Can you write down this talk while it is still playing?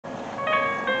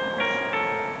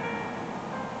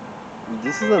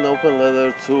This is an open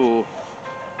letter to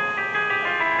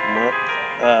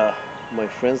my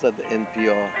friends at the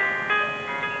NPR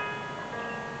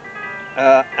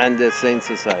and the Sane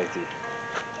Society.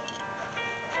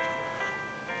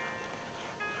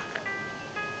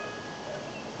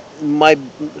 My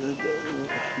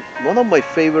One of my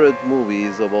favorite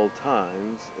movies of all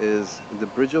times is The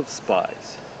Bridge of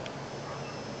Spies,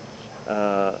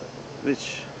 uh,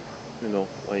 which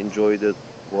I enjoyed it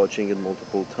watching it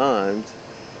multiple times.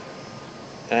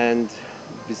 And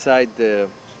beside the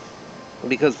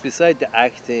beside the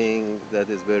acting that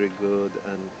is very good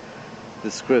and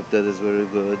the script that is very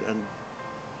good, and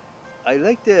I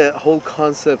like the whole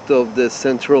concept of the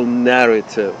central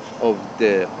narrative of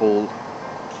the whole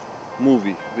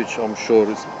movie, which I'm sure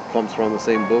comes from the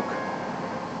same book,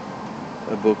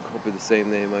 a book with the same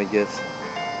name, I guess.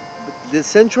 But the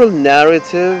central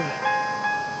narrative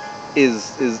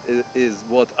is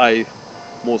what I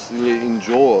mostly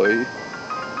enjoy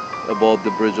about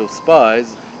The Bridge of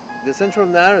Spies. The central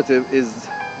narrative is,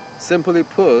 simply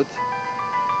put,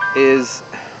 is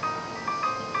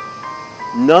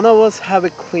none of us have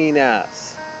a clean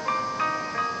ass.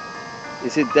 You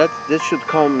see, that should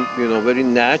come, very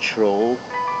natural.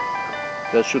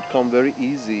 That should come very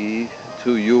easy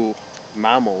to you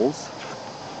mammals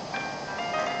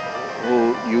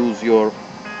who use your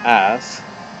ass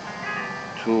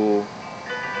to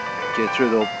get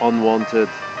rid of unwanted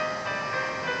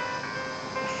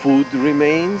food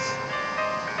remains.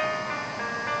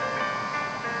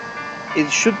 It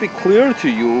should be clear to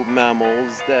you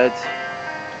mammals, that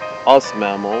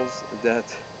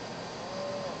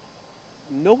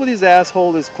nobody's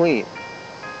asshole is clean.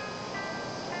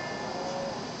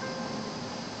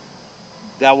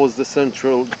 That was the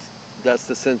central that's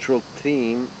the central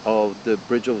theme of The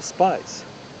Bridge of Spies.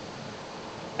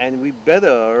 And we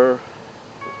better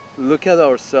look at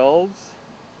ourselves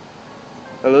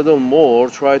a little more,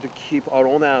 try to keep our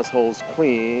own assholes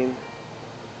clean,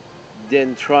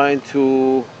 than trying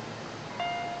to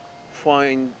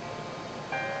find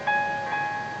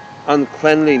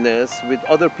uncleanliness with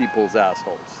other people's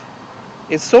assholes.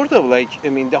 It's sort of like,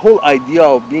 the whole idea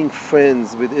of being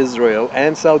friends with Israel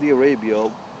and Saudi Arabia,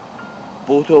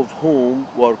 both of whom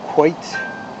were quite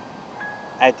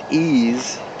at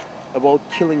ease about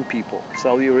killing people.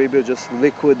 Saudi Arabia just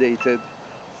liquidated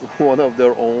one of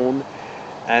their own,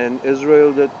 and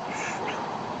Israel that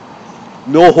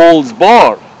no holds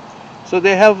barred. So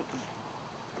they have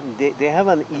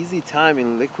an easy time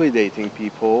in liquidating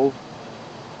people,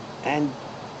 and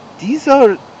these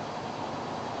are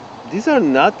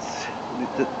not,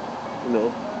 you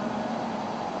know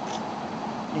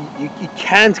you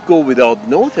can't go without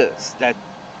notice that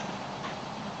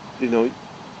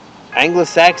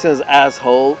Anglo-Saxon's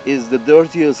asshole is the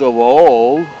dirtiest of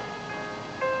all,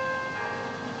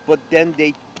 but then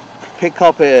they pick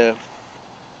up a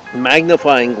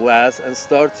magnifying glass and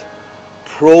start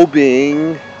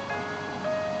probing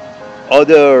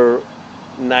other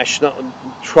national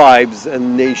tribes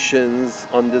and nations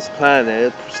on this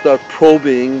planet, start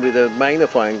probing with a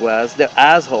magnifying glass the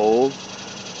asshole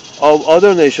of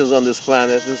other nations on this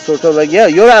planet, and sort of like, yeah,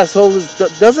 your asshole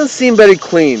doesn't seem very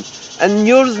clean, and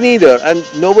yours neither, and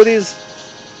nobody's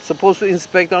supposed to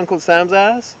inspect Uncle Sam's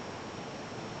ass.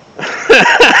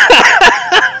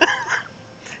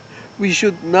 We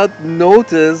should not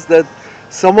notice that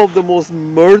some of the most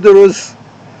murderous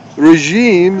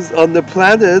regimes on the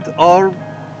planet are,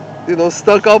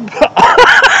 stuck up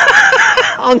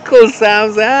Uncle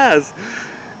Sam's ass.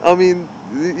 I mean,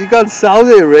 you got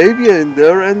Saudi Arabia in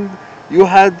there, and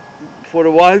for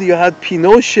a while you had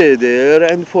Pinochet there,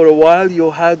 and for a while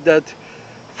you had that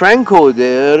Franco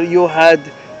there, you had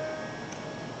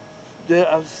the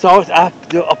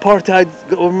the apartheid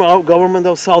government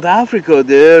of South Africa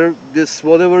there, this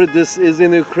whatever this is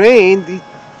in Ukraine.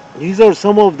 These are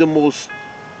some of the most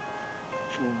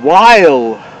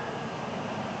vile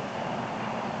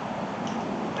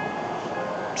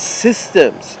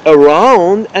systems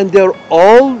around, and they're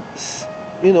all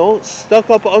stuck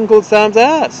up Uncle Sam's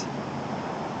ass,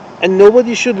 and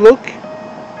nobody should look.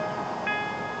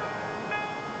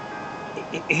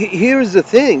 Here's the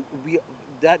thing: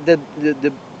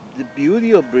 the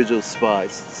beauty of Bridge of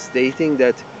Spies, stating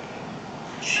that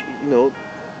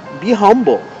be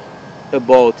humble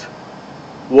about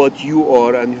what you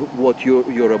are and what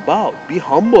you're about. Be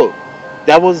humble.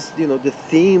 That was the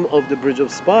theme of The Bridge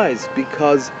of Spies,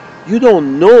 because you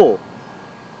don't know.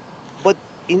 But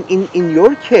in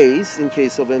your case, in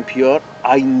case of NPR,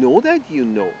 I know that you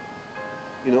know.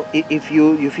 If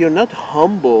you're not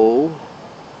humble,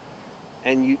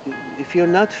 and if you're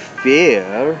not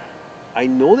fair, I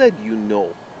know that you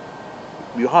know.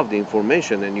 you have the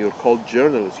information and you're called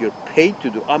journalists. You're paid to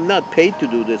do. I'm not paid to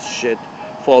do this shit,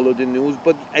 follow the news,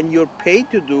 but and you're paid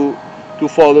to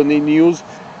follow the news,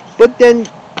 but then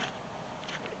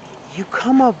you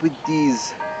come up with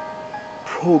these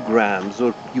programs,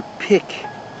 or you pick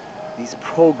these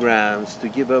programs to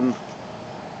give them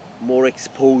more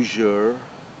exposure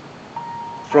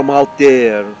from out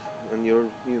there,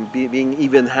 and being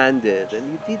even-handed,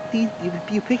 and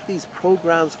you pick these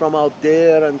programs from out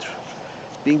there and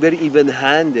being very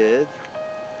even-handed.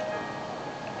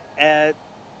 And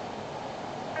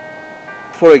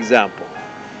for example,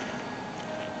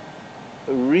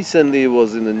 recently it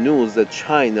was in the news that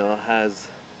China has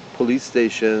police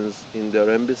stations in their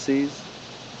embassies,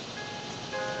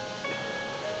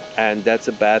 and that's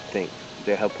a bad thing.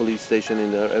 They have police stations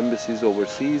in their embassies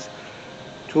overseas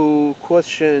to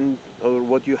question,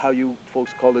 or how you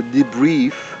folks call it,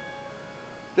 debrief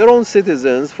their own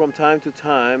citizens from time to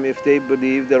time if they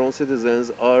believe their own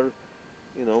citizens are,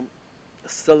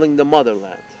 selling the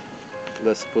motherland.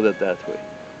 Let's put it that way.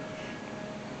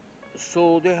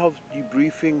 So they have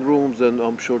debriefing rooms, and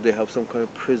I'm sure they have some kind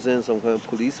of prison, some kind of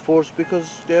police force,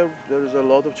 because there is a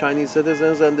lot of Chinese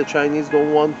citizens, and the Chinese they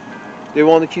want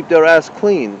to keep their ass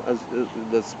clean,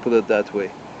 let's put it that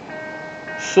way.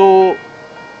 So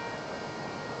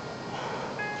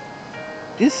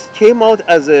this came out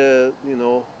as an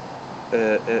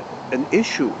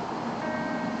issue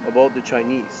about the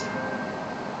Chinese.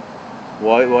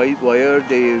 Why are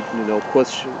they,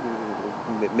 question,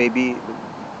 maybe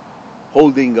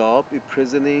holding up,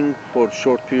 imprisoning for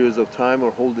short periods of time,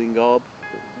 or holding up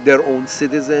their own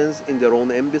citizens in their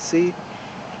own embassy?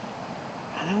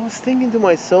 And I was thinking to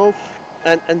myself,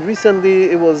 and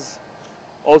recently it was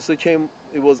on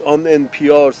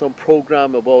NPR, some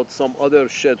program about some other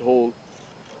shithole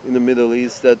in the Middle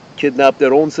East that kidnapped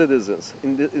their own citizens.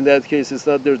 In that case, it's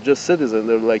not they're just citizens,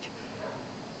 they're like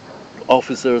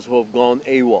officers who have gone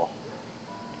AWOL.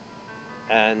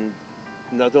 And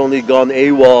not only gone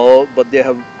AWOL, but they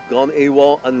have gone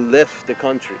AWOL and left the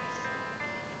country.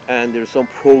 And there's some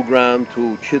program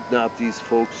to kidnap these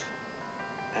folks.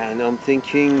 And I'm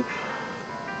thinking,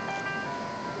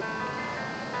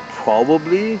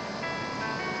 probably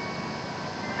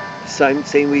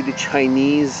same way the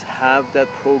Chinese have that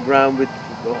program with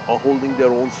holding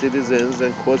their own citizens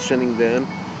and questioning them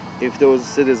if those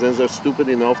citizens are stupid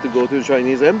enough to go to the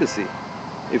Chinese embassy.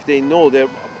 If they know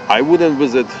I wouldn't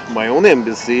visit my own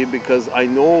embassy, because I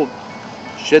know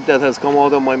shit that has come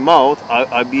out of my mouth,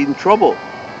 I'd be in trouble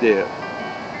there.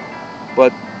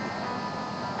 But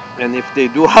and if they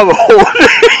do have a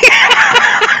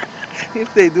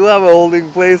if they do have a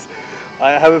holding place,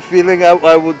 I have a feeling I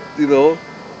would,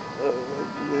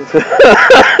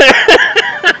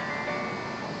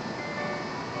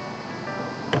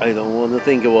 I don't want to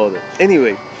think about it.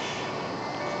 Anyway,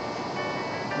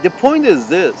 the point is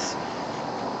this.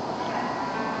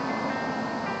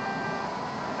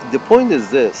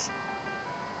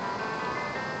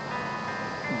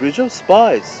 Bridge of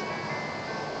Spies.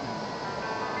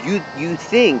 You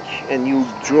think, and you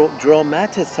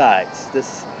dramatize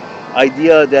this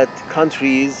idea that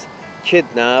countries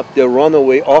kidnap their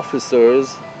runaway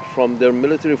officers from their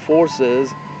military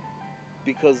forces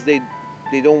because they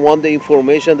don't want the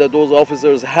information that those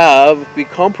officers have be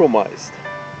compromised.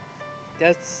 I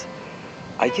guess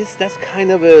that's kind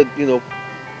of a,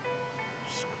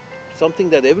 something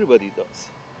that everybody does.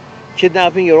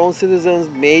 Kidnapping your own citizens,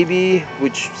 maybe,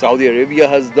 which Saudi Arabia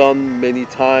has done many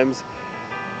times.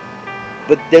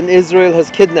 But then Israel has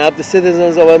kidnapped the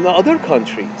citizens of other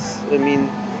countries. I mean,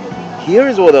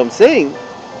 here's what I'm saying.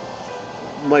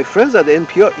 My friends at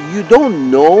NPR, you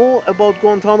don't know about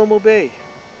Guantanamo Bay.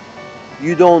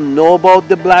 You don't know about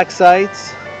the black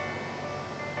sites.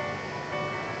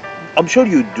 I'm sure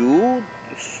you do.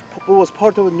 It was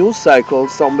part of a news cycle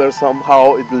somewhere,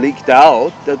 somehow it leaked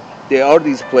out that there are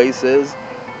these places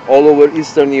all over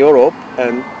Eastern Europe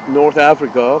and North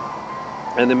Africa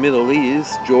and the Middle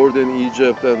East, Jordan,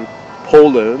 Egypt, and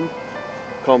Poland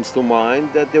comes to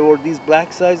mind, that there were these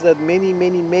black sites that many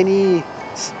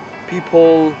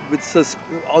people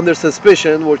under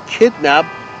suspicion were kidnapped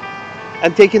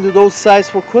and taken to those sites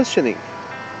for questioning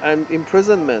and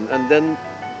imprisonment, and then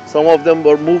some of them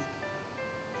were moved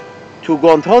to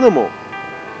Guantanamo.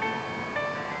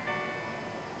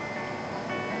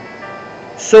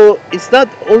 So it's not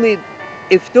only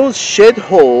if those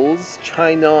shitholes,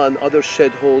 China and other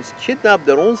shitholes, kidnap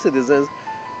their own citizens,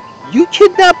 you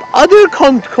kidnap other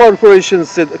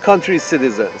countries'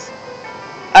 citizens,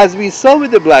 as we saw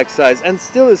with the black sites, and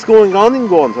still it's going on in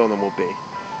Guantanamo Bay.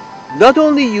 Not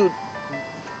only you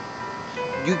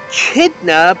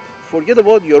kidnap forget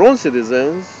about your own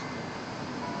citizens,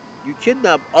 you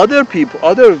kidnap other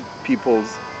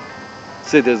people's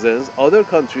citizens, other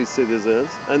countries' citizens,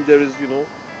 and there is,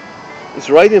 it's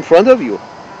right in front of you.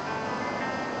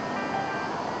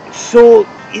 So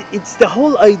it's the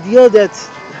whole idea that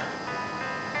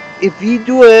if we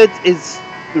do it, it's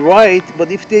right,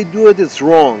 but if they do it, it's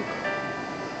wrong.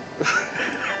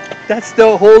 That's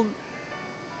the whole,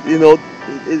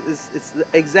 it's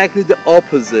exactly the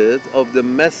opposite of the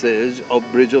message of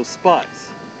Bridge of Spies.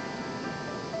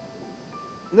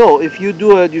 No, if you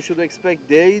do it, you should expect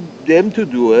them to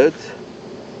do it.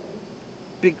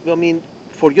 I mean,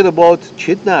 forget about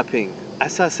kidnapping,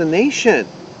 assassination.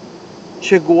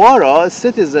 Che Guevara, a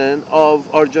citizen of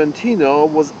Argentina,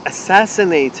 was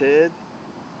assassinated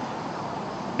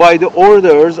by the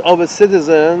orders of a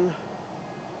citizen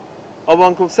of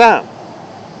Uncle Sam.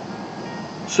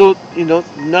 So,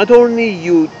 not only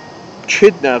you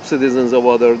kidnap citizens of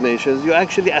other nations, you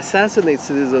actually assassinate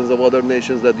citizens of other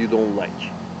nations that you don't like.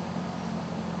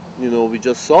 We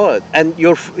just saw it. And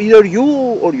either you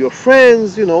or your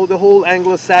friends, the whole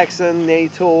Anglo-Saxon,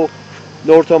 NATO,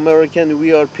 North American,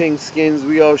 we are pink skins,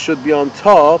 should be on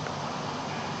top.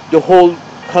 The whole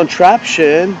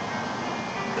contraption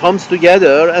comes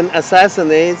together and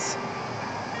assassinates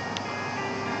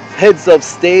heads of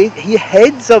state.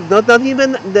 Heads of not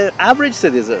even the average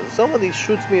citizen. Somebody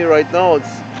shoots me right now.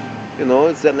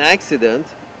 It's an accident.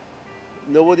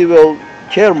 Nobody will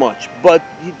care much. But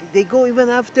they go even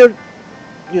after,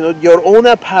 your own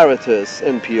apparatus.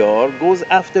 NPR goes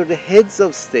after the heads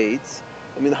of states.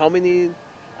 I mean, how many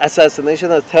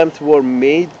assassination attempts were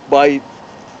made by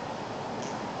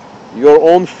your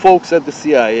own folks at the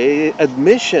CIA?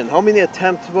 Admission. How many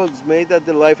attempts was made at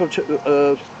the life of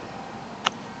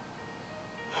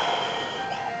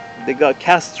they got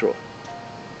Castro?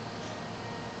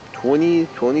 20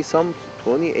 some,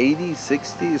 20, 80,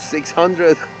 60,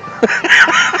 600.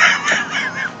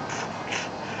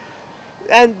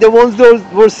 And the ones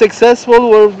that were successful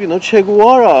were, Che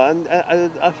Guevara and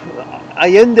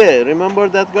Allende. Remember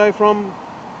that guy from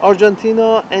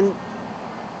Argentina? And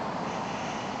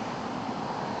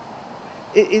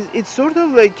it's sort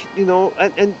of like,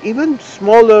 and even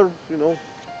smaller,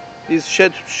 these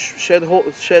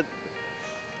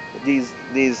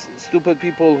these stupid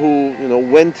people who,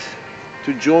 went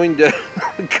to join the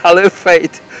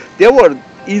caliphate. They were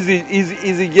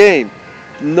easy game.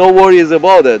 No worries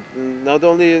about it. Not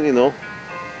only,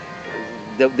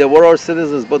 they were our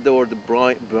citizens, but they were the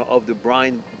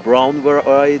brown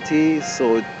variety.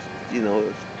 So,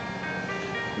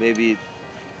 maybe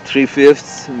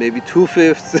 3/5, maybe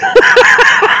 2/5.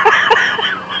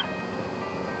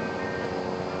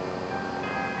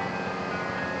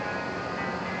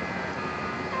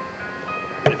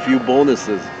 A few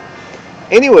bonuses.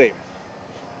 Anyway,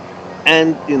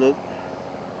 and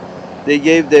they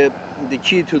gave the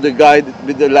key to the guy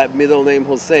with the middle name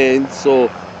Hussein, so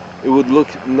it would look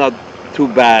not too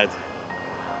bad.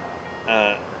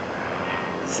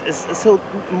 So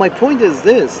my point is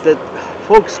this, that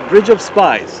folks, Bridge of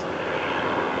Spies,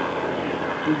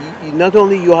 not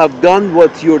only you have done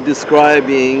what you're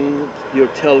describing,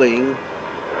 you're telling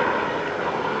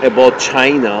about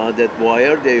China, that why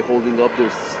are they holding up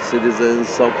their citizens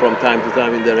from time to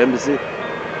time in their embassy.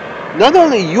 Not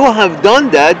only you have done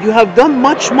that, you have done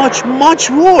much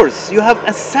worse. You have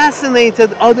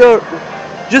assassinated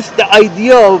just the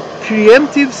idea of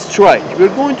preemptive strike.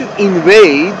 We're going to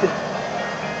invade,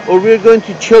 or we're going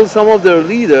to kill some of their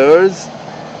leaders.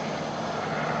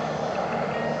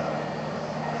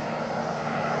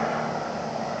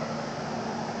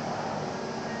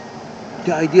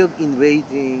 The idea of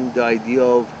invading, the idea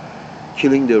of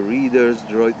killing the readers,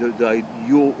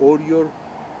 you or your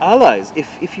allies.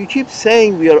 If you keep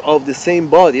saying we are of the same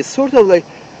body, it's sort of like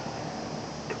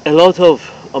a lot of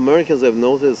Americans I've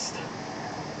noticed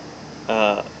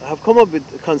have come up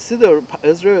with, consider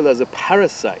Israel as a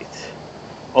parasite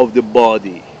of the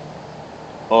body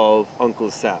of Uncle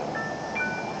Sam.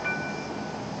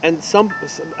 And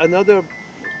another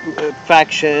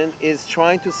faction is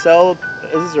trying to sell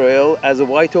Israel as a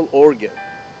vital organ.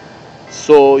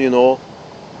 So,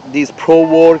 the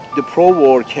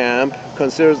pro-war camp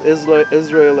considers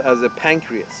Israel as a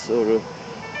pancreas, or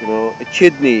a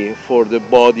kidney for the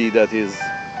body that is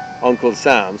Uncle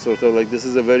Sam. Sort of like this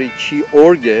is a very key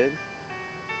organ.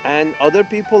 And other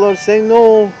people are saying,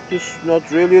 no, it's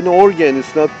not really an organ.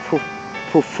 It's not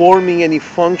performing any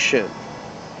function,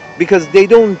 because they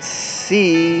don't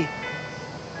see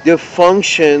the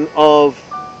function of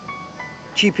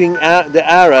keeping the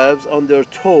Arabs on their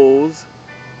toes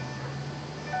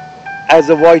as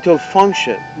a vital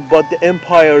function, but the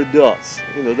empire does.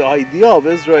 The idea of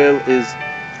Israel is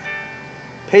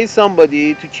pay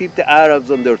somebody to keep the Arabs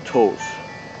on their toes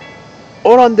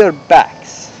or on their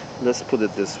backs. Let's put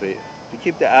it this way: to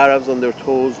keep the Arabs on their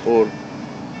toes, or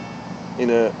in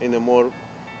a more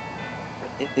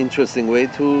interesting way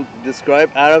to describe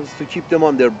Arabs, to keep them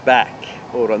on their back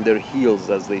or on their heels,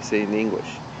 as they say in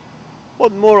English,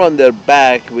 but more on their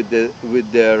back with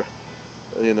their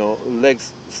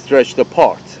legs stretched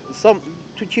apart. Some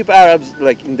to keep Arabs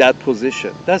like in that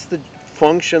position. That's the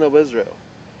function of Israel,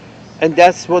 and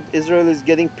that's what Israel is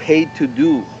getting paid to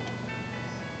do.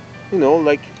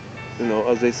 Like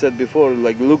as I said before,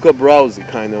 like Luca Brausi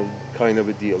kind of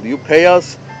a deal. You pay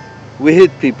us, we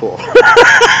hit people.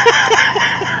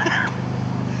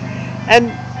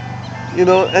 And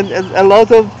and a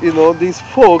lot of these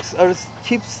folks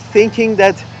keeps thinking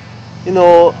that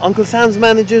Uncle Sam's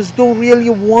managers don't really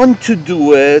want to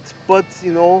do it, but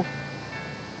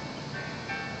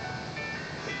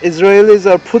Israelis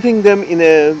are putting them in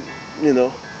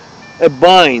a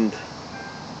bind.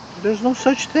 There's no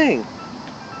such thing.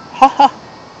 Haha,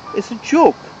 it's a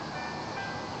joke.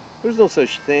 There's no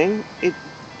such thing. It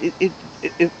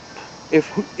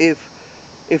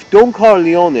if Don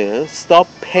Corleone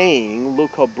stopped paying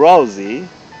Luca Brausi,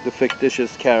 the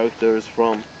fictitious characters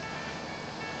from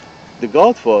The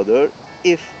Godfather,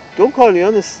 if Don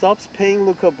Corleone stops paying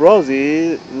Luca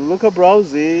Brausi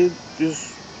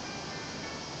just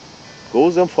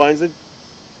goes and finds a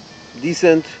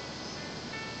decent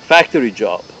factory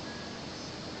job.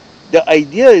 The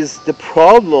idea is, the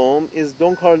problem is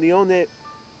Don Corleone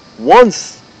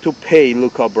wants to pay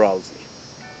Luca Brausi.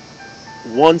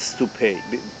 Wants to pay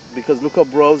because Luca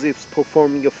Brausi is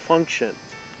performing a function.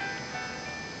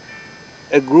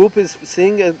 A group is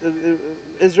seeing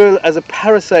Israel as a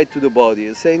parasite to the body,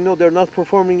 is saying no, they're not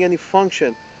performing any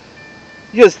function.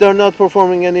 Yes, they're not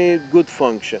performing any good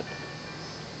function.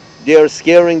 They are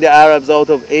scaring the Arabs out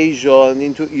of Asia and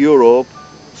into Europe,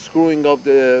 screwing up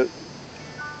the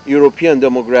European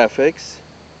demographics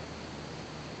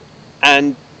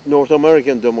and North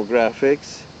American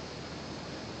demographics.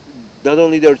 Not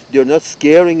only they're not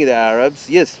scaring the Arabs.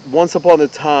 Yes, once upon a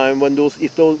time when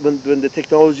when the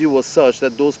technology was such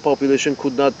that those population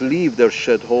could not leave their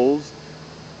shitholes,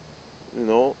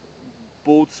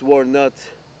 boats were not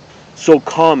so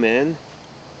common.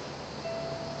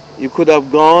 You could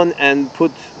have gone and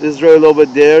put Israel over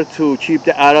there to keep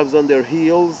the Arabs on their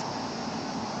heels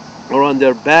or on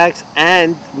their backs,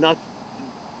 and not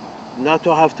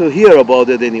to have to hear about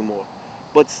it anymore.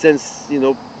 But since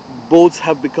boats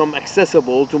have become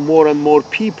accessible to more and more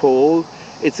people,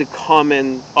 it's a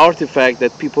common artifact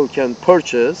that people can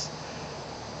purchase.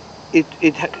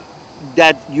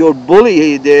 That your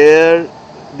bully there,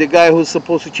 the guy who's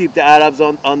supposed to keep the Arabs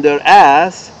on their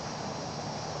ass,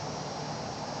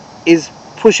 is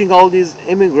pushing all these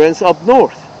immigrants up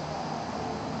north.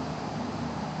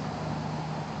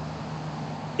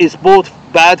 It's both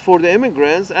bad for the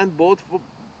immigrants and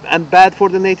bad for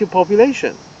the native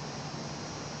population.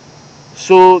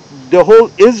 So the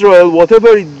whole Israel,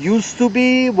 whatever it used to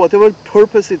be, whatever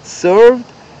purpose it served,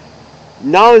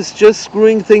 now it's just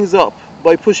screwing things up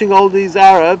by pushing all these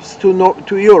Arabs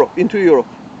into Europe.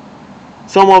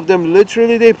 Some of them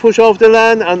literally they push off the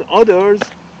land, and others,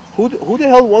 who the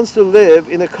hell wants to live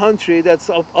in a country that's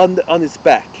up on its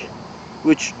back,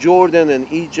 which Jordan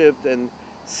and Egypt and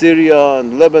Syria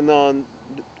and Lebanon,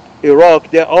 Iraq,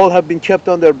 they all have been kept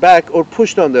on their back or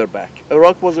pushed on their back.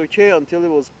 Iraq was okay until it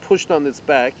was pushed on its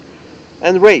back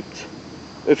and raped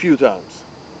a few times.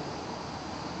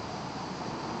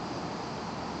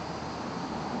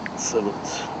 Salute.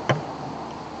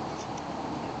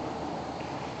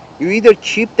 You either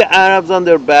keep the Arabs on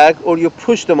their back or you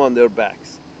push them on their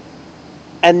backs.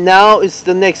 And now it's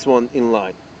the next one in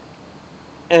line.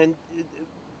 And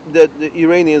the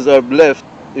Iranians are left.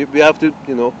 We have to,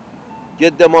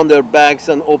 get them on their backs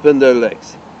and open their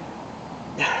legs.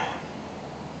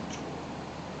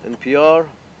 NPR,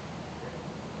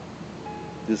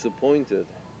 disappointed.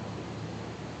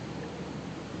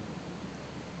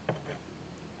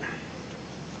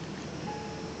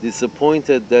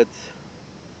 Disappointed that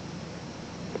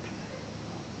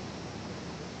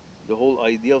the whole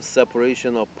idea of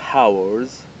separation of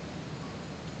powers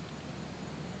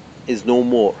is no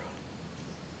more.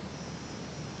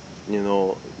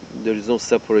 There is no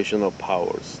separation of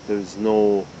powers. There is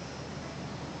no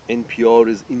NPR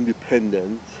is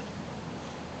independent.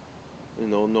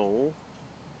 No.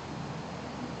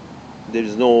 There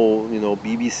is no,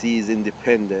 BBC is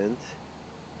independent.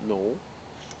 No.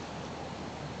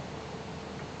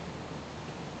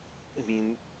 I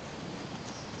mean,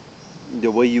 the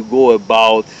way you go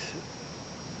about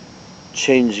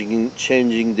changing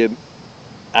the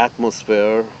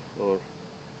atmosphere or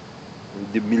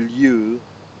the milieu,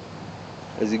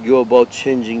 as you go about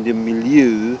changing the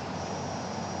milieu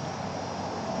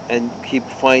and keep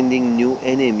finding new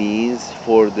enemies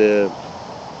for the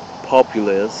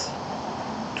populace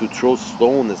to throw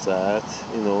stones at,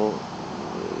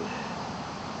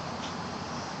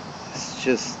 it's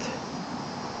just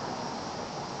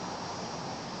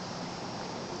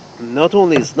not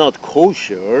only it's not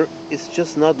kosher, it's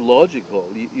just not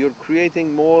logical. You're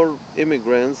creating more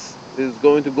immigrants, is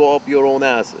going to go up your own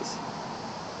asses.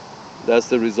 That's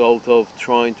the result of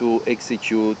trying to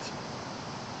execute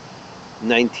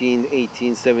 19th,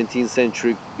 18th, 17th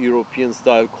century European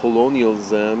style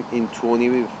colonialism in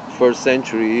 21st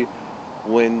century,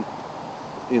 when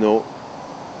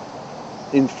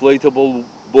inflatable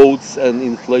boats and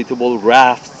inflatable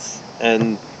rafts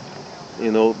and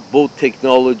boat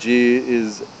technology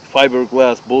is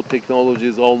fiberglass boat technology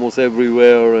is almost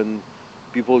everywhere, and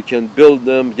people can build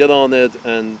them, get on it,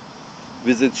 and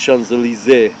visit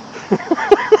Champs-Élysées.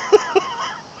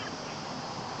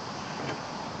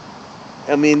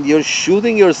 I mean, you're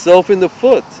shooting yourself in the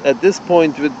foot at this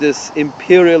point with this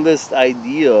imperialist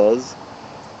ideas,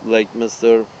 like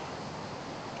Mr.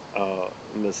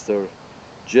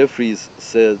 Jeffries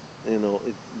said.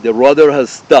 The rudder has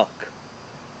stuck.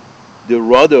 The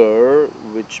rudder,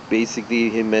 which basically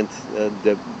he meant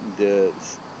the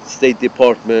State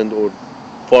Department or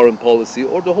foreign policy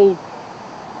or the whole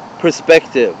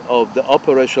perspective of the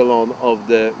upper echelon of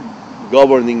the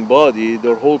governing body,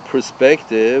 their whole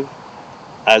perspective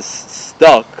as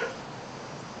stuck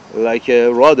like a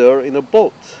rudder in a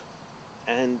boat.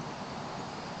 And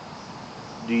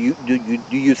do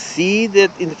you see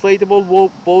that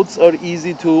inflatable boats are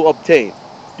easy to obtain?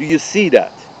 Do you see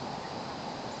that?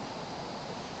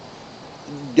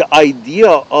 The idea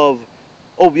of,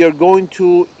 oh, we are going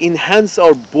to enhance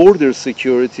our border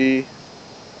security,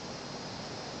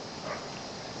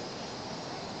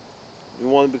 we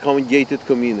want to become a gated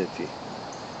community,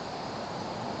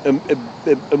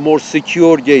 a more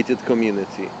secure gated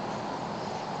community.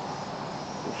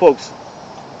 Folks,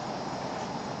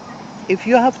 if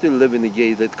you have to live in a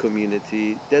gated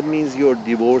community, that means you're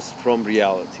divorced from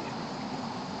reality.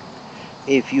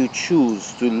 If you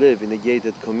choose to live in a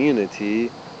gated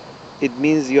community, it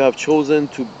means you have chosen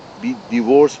to be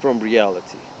divorced from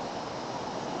reality.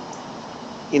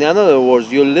 In other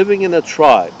words, you're living in a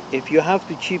tribe. If you have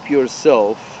to keep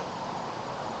yourself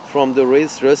from the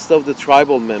rest of the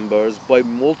tribal members by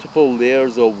multiple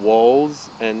layers of walls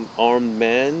and armed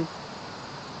men,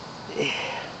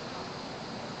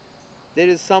 there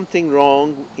is something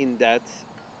wrong in that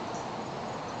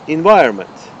environment.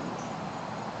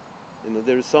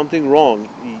 There is something wrong,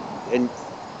 and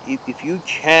if you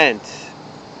can't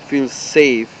feel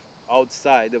safe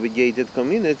outside of a gated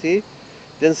community,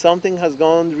 then something has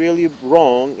gone really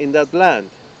wrong in that land.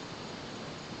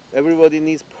 Everybody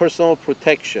needs personal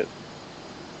protection.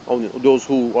 Only those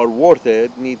who are worth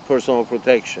it need personal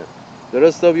protection. The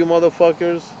rest of you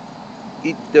motherfuckers,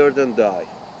 eat dirt and die.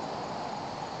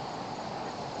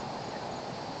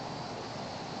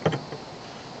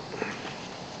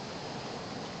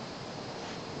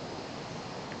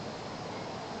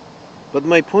 But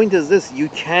my point is this: you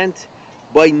can't,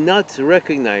 by not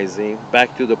recognizing,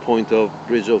 back to the point of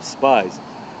Bridge of Spies,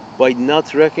 by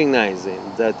not recognizing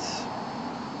that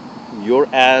your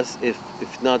ass,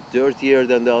 if not dirtier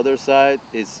than the other side,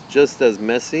 is just as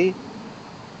messy,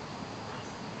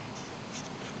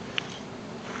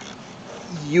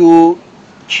 you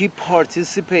keep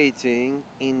participating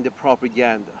in the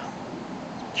propaganda,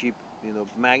 keep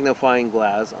magnifying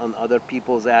glass on other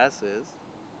people's asses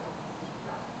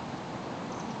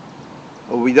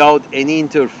without any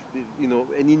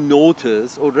any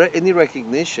notice or any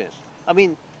recognition. I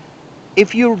mean,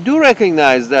 if you do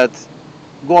recognize that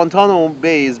Guantanamo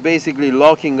Bay is basically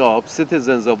locking up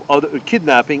citizens of other,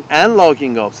 kidnapping and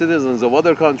locking up citizens of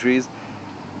other countries,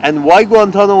 and why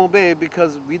Guantanamo Bay?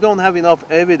 Because we don't have enough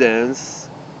evidence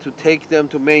to take them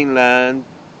to mainland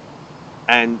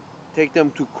and take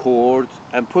them to court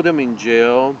and put them in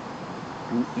jail.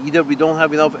 Either we don't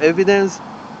have enough evidence,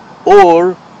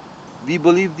 or we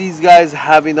believe these guys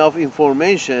have enough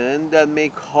information that may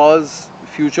cause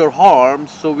future harm,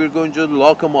 so we're going to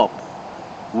lock them up.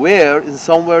 Where in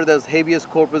somewhere that habeas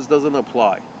corpus doesn't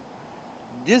apply.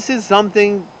 This is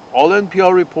something all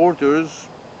NPR reporters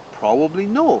probably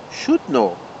know, should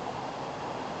know.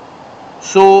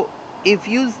 So if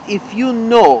you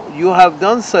know you have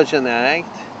done such an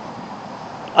act,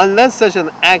 unless such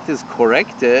an act is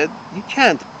corrected, you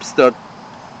can't start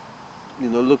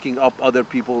looking up other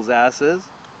people's asses.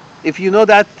 If you know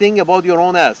that thing about your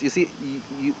own ass, you see,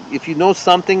 if you know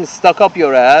something stuck up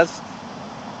your ass,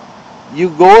 you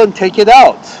go and take it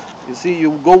out. You see,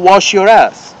 you go wash your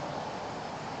ass.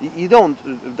 You don't,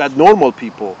 that normal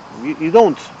people, you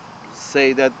don't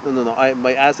say that, no,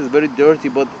 my ass is very dirty,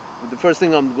 but the first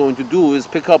thing I'm going to do is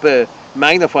pick up a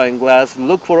magnifying glass,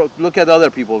 look at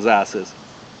other people's asses.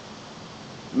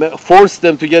 Force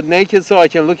them to get naked so I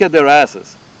can look at their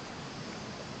asses.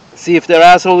 See if their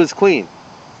asshole is clean.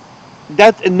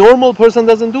 That a normal person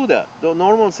doesn't do that. The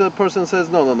normal person says,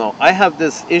 no, I have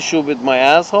this issue with my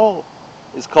asshole.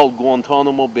 It's called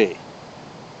Guantanamo Bay.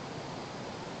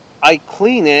 I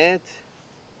clean it,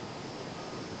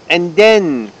 and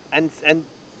then and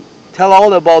tell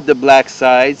all about the black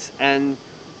sides, and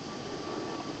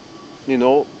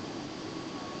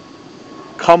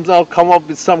come up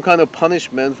with some kind of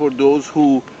punishment for those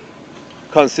who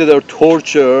consider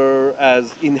torture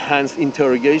as enhanced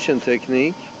interrogation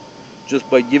technique. Just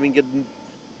by giving it an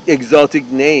exotic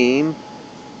name,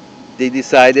 they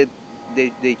decided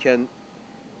they can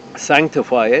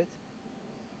sanctify it.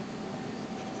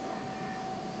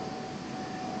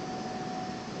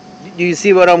 Do you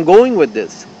see where I'm going with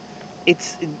this?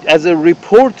 It's, as a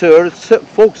reporter,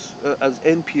 folks, as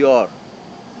NPR,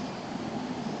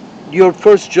 your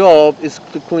first job is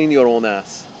to clean your own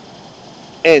ass.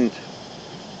 End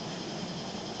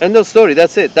of story.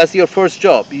 That's it. That's your first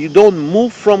job. You don't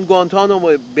move from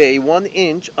Guantanamo Bay 1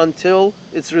 inch until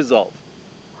it's resolved.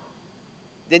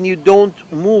 Then you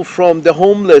don't move from the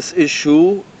homeless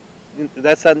issue.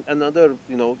 That's another,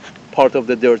 part of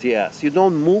the dirty ass. You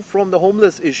don't move from the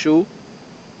homeless issue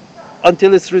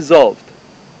until it's resolved.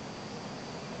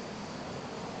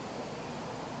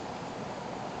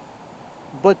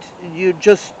 But you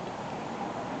just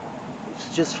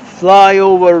fly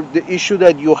over the issue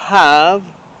that you have.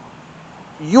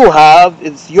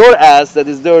 It's your ass that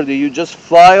is dirty. You just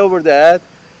fly over that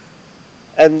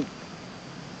and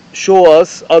show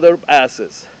us other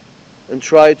asses and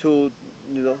try to,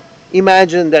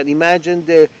 imagine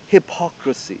the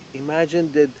hypocrisy.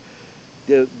 Imagine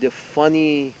the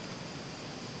funny,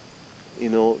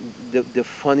 the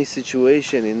funny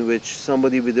situation in which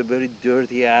somebody with a very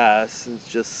dirty ass is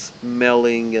just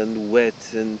smelling and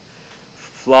wet and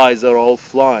flies are all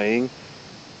flying,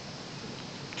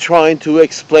 trying to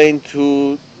explain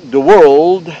to the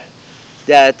world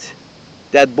that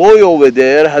that boy over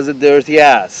there has a dirty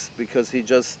ass because he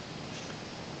just,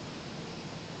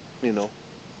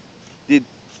 did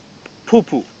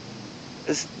poo-poo.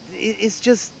 It's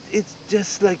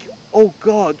just like, oh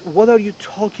God, what are you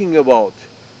talking about?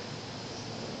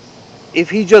 If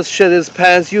he just shed his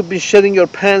pants, you've been shedding your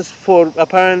pants for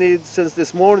apparently since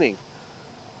this morning.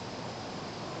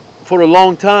 For a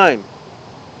long time.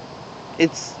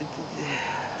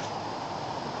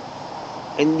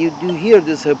 And you do hear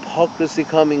this hypocrisy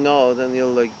coming out, and you're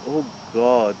like, oh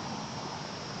God,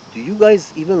 do you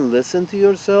guys even listen to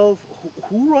yourself?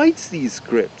 Who writes these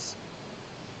scripts?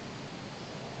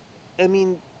 I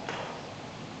mean,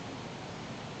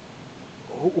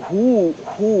 who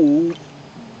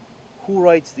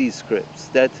writes these scripts?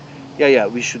 That, yeah,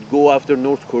 we should go after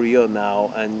North Korea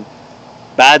now and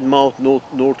badmouth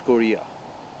North Korea.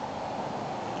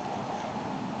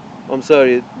 I'm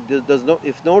sorry,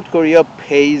 if North Korea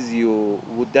pays you,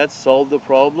 would that solve the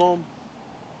problem?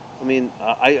 I mean,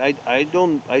 I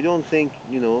don't think,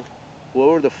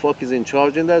 whoever the fuck is in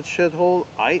charge in that shithole,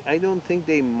 I don't think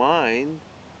they mind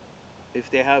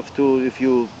if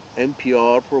you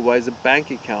NPR provides a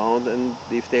bank account, and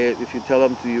if you tell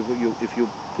them if you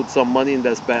put some money in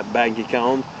that bank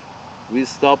account, we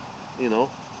stop,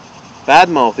 bad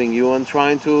mouthing you and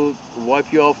trying to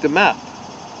wipe you off the map.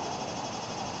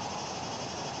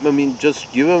 I mean,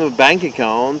 just give them a bank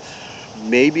account,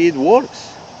 maybe it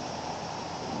works.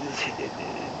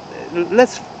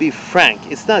 Let's be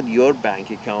frank, it's not your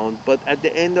bank account, but at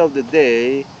the end of the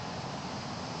day,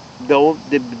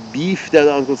 the beef that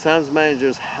Uncle Sam's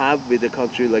managers have with a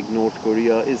country like North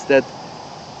Korea is that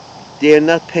they are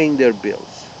not paying their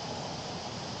bills.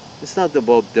 It's not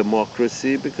about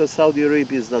democracy, because Saudi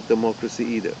Arabia is not democracy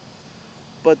either.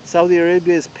 But Saudi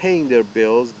Arabia is paying their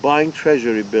bills, buying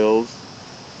treasury bills.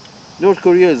 North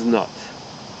Korea is not.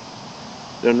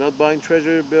 They're not buying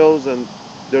treasury bills, and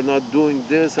they're not doing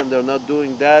this, and they're not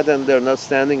doing that, and they're not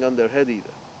standing on their head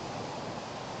either.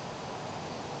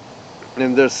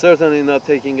 And they're certainly not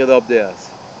taking it up the ass.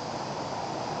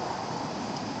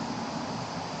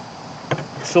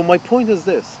 So my point is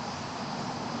this.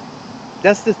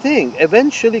 That's the thing.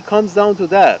 Eventually comes down to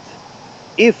that.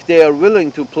 If they are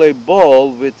willing to play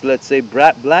ball with, let's say,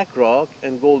 BlackRock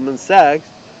and Goldman Sachs,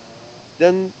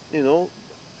 then,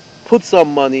 put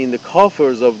some money in the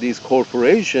coffers of these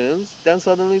corporations, then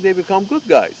suddenly they become good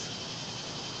guys.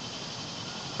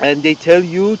 And they tell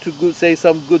you to say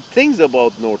some good things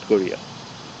about North Korea.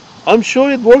 I'm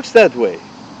sure it works that way.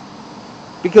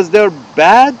 Because they're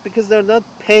bad, because they're not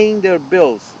paying their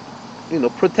bills,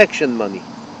 protection money.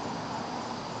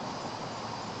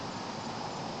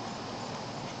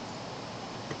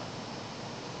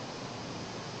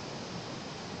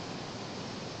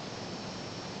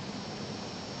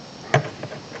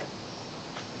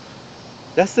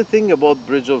 That's the thing about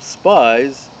Bridge of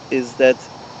Spies, is that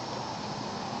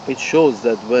it shows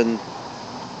that when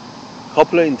a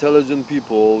couple of intelligent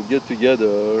people get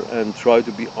together and try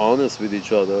to be honest with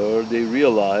each other, they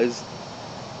realize,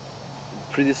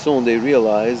 pretty soon they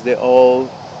realize their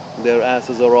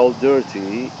asses are all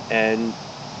dirty, and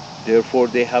therefore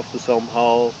they have to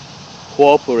somehow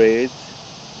cooperate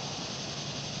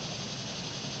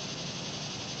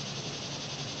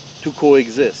to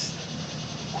coexist.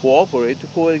 Cooperate to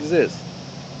coexist.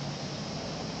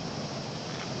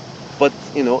 But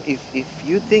if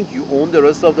you think you own the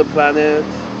rest of the planet,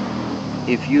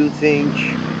 if you think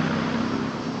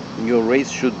your race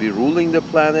should be ruling the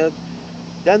planet,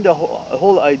 then the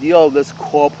whole idea of let's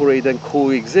cooperate and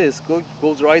coexist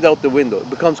goes right out the window.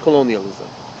 It becomes colonialism.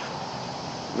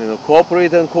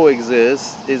 Cooperate and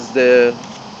coexist is the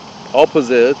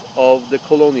opposite of the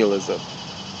colonialism.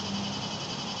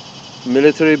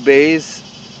 Military base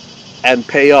and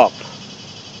pay up.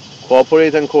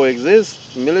 Cooperate and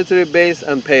coexist, military base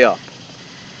and pay up.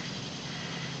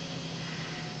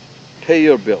 Pay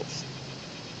your bills.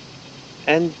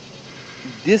 And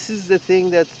this is the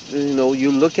thing that,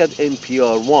 you look at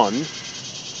NPR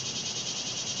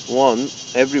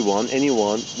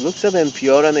anyone looks at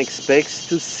NPR and expects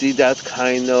to see that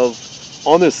kind of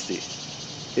honesty.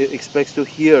 It expects to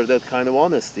hear that kind of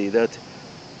honesty, that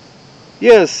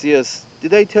yes,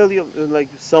 did I tell you, like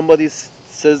somebody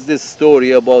says this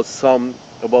story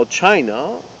about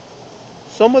China,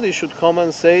 somebody should come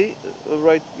and say,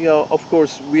 right, of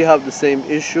course we have the same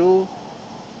issue.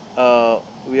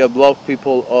 We have locked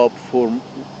people up for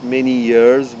many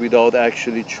years without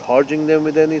actually charging them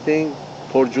with anything.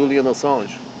 Poor Julian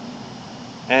Assange.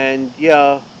 And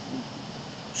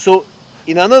so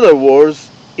in other words,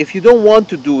 if you don't want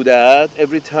to do that,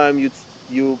 every time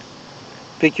you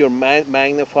pick your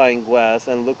magnifying glass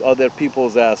and look other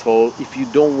people's asshole, if you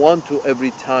don't want to every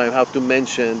time have to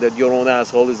mention that your own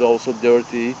asshole is also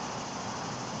dirty,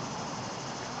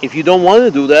 if you don't want to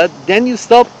do that, then you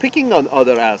stop picking on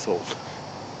other assholes.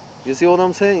 You see what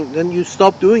I'm saying? Then you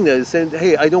stop doing that. You're saying,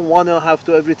 hey, I don't want to have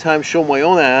to every time show my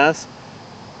own ass,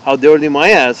 how dirty my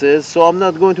ass is, so I'm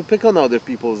not going to pick on other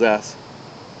people's ass.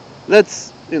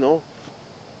 Let's,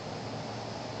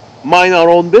 mind our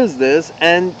own business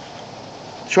and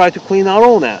try to clean our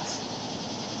own ass.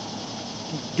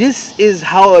 This is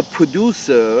how a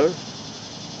producer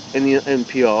in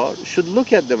NPR should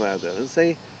look at the matter and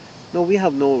say, no, we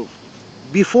have no...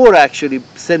 Before actually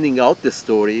sending out the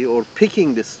story or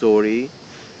picking the story,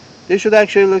 they should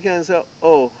actually look at it and say,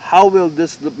 oh, how will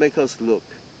this make us look?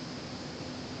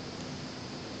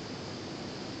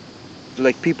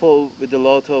 Like people with a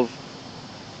lot of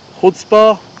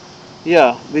chutzpah?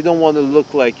 Yeah, we don't want to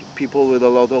look like people with a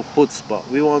lot of chutzpah.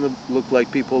 We want to look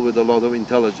like people with a lot of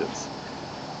intelligence.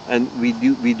 And we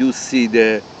do see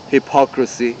the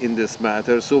hypocrisy in this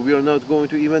matter, so we are not going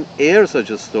to even air such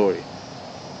a story,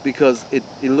 because it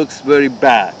looks very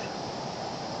bad.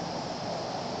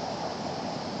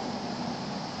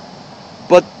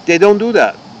 But they don't do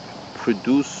that.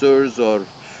 Producers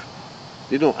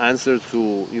they don't answer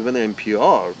to even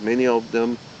NPR. Many of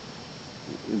them,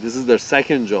 this is their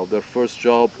second job. Their first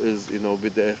job is,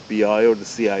 with the FBI or the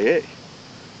CIA.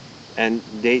 And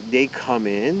they come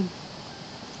in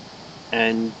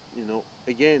and,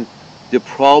 again, the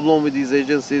problem with these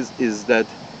agencies is that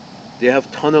they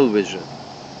have tunnel vision.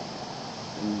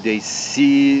 They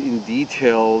see in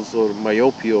details, or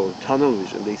myopia or tunnel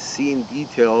vision. They see in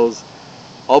details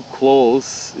up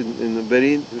close, in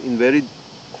very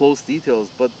close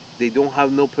details, but they don't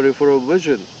have no peripheral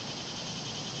vision.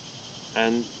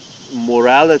 And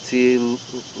morality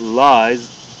lies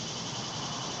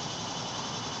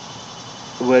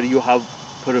where you have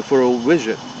peripheral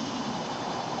vision.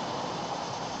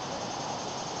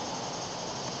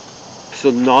 So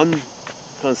none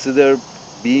consider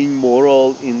being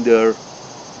moral in their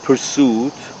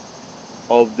pursuit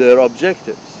of their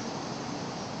objectives.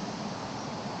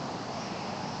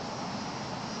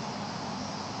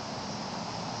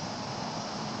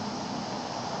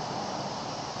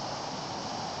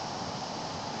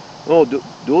 No,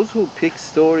 those who pick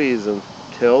stories and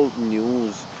tell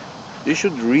news, they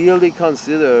should really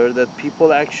consider that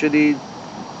people actually,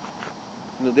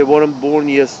 they weren't born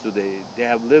yesterday. They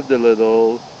have lived a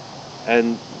little,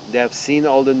 and they have seen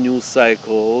all the news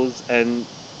cycles, and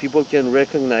people can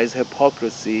recognize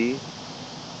hypocrisy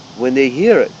when they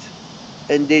hear it.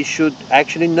 And they should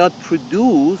actually not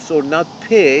produce or not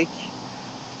pick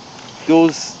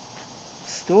those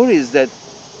stories that,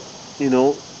 you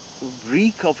know,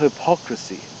 reek of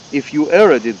hypocrisy. If you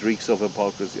air it, it reeks of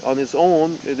hypocrisy. On its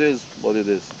own, it is what it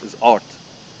is. It's art.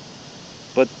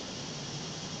 But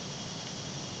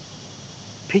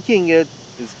picking it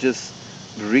is just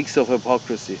reeks of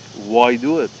hypocrisy. Why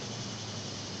do it?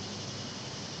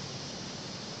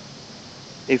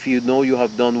 If you know you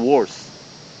have done worse.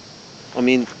 I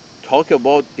mean, talk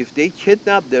about if they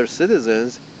kidnap their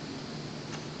citizens,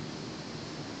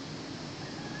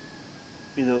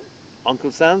 you know,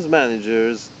 Uncle Sam's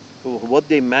managers, what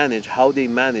they manage, how they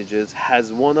manage it,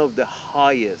 has one of the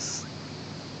highest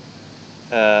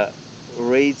uh,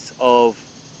 rates of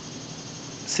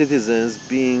citizens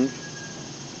being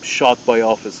shot by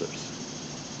officers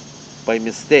by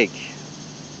mistake,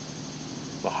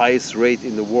 the highest rate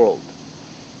in the world.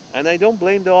 And I don't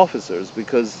blame the officers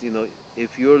because,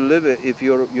 if you're living, if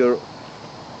you're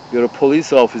a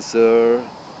police officer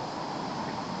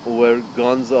where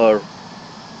guns are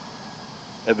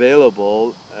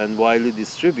available and widely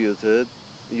distributed,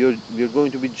 you're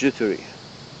going to be jittery.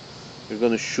 You're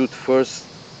going to shoot first,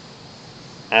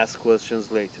 ask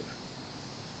questions later.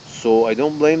 So I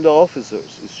don't blame the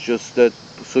officers. It's just that,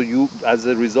 as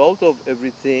a result of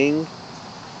everything,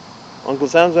 Uncle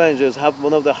Sam's Rangers have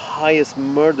one of the highest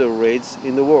murder rates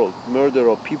in the world. Murder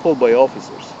of people by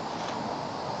officers,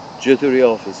 jittery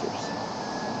officers.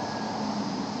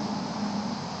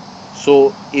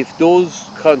 So if those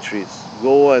countries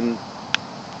go and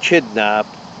kidnap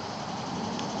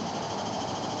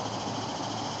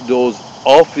those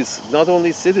not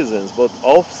only citizens, but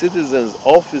officers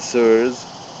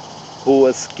who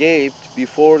escaped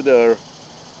before their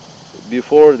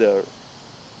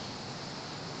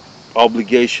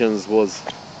obligations was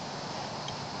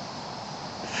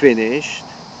finished,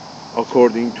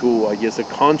 according to, I guess, a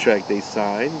contract they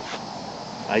signed.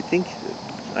 I think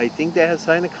I think they have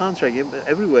signed a contract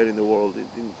everywhere in the world,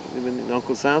 even in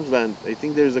Uncle Sam's land. I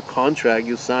think there's a contract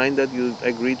you sign that you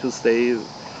agree to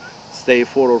stay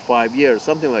 4 or 5 years,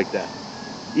 something like that.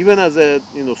 Even as a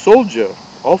soldier,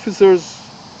 officers,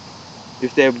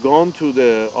 if they have gone to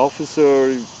the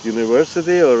officer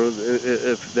university, or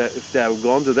if they have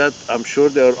gone to that, I'm sure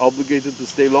they are obligated to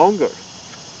stay longer.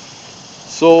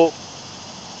 So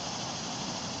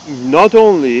not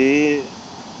only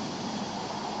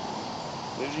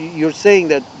you're saying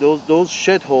that those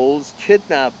shitholes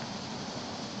kidnap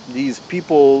these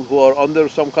people who are under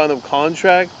some kind of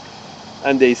contract,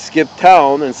 and they skip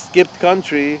town and skip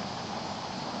country,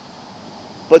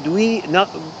 but we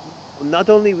not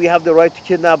only we have the right to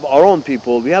kidnap our own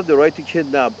people, we have the right to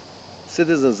kidnap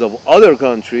citizens of other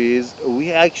countries.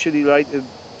 We actually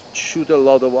shoot a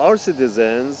lot of our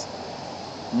citizens,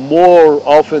 more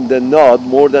often than not,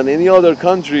 more than any other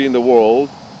country in the world.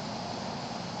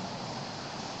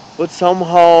 But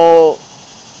somehow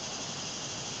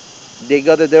they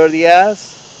got a dirty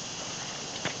ass.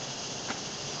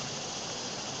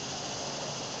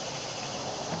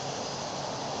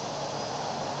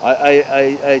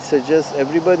 I suggest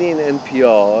everybody in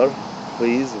NPR,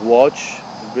 please watch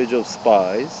Bridge of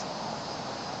Spies.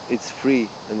 It's free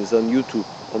and it's on YouTube.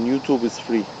 On YouTube it's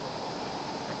free.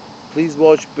 Please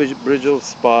watch Bridge of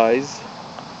Spies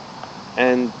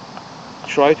and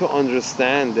try to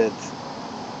understand that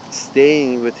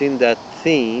staying within that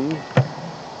theme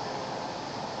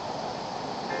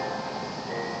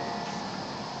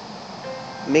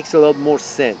makes a lot more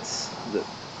sense.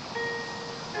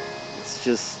 It's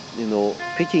just,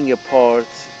 picking apart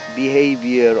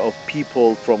behavior of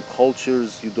people from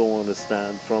cultures you don't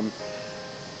understand, from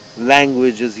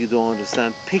languages you don't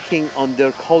understand, picking on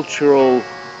their cultural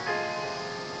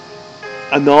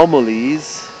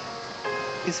anomalies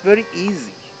is very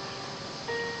easy.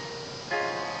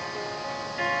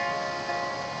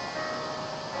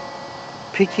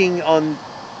 Picking on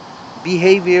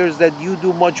behaviors that you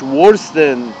do much worse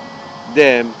than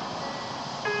them,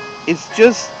 it's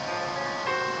just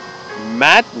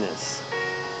madness.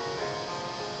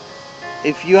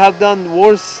 If you have done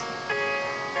worse,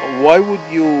 why would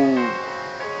you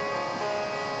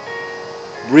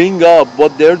bring up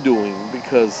what they're doing?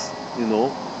 Because,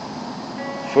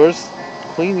 first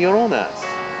clean your own ass.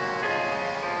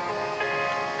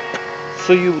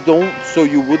 So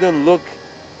you wouldn't look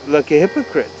like a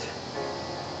hypocrite.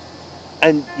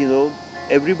 And,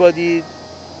 everybody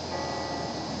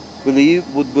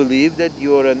would believe that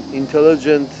you're an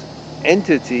intelligent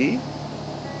entity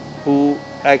who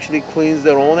actually cleans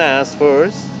their own ass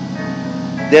first,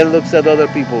 then looks at other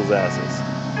people's asses.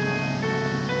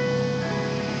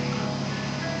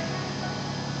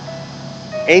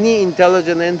 Any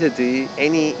intelligent entity,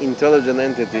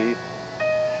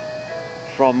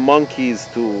 from monkeys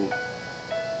to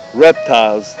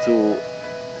reptiles to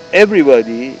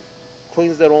everybody,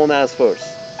 cleans their own ass first.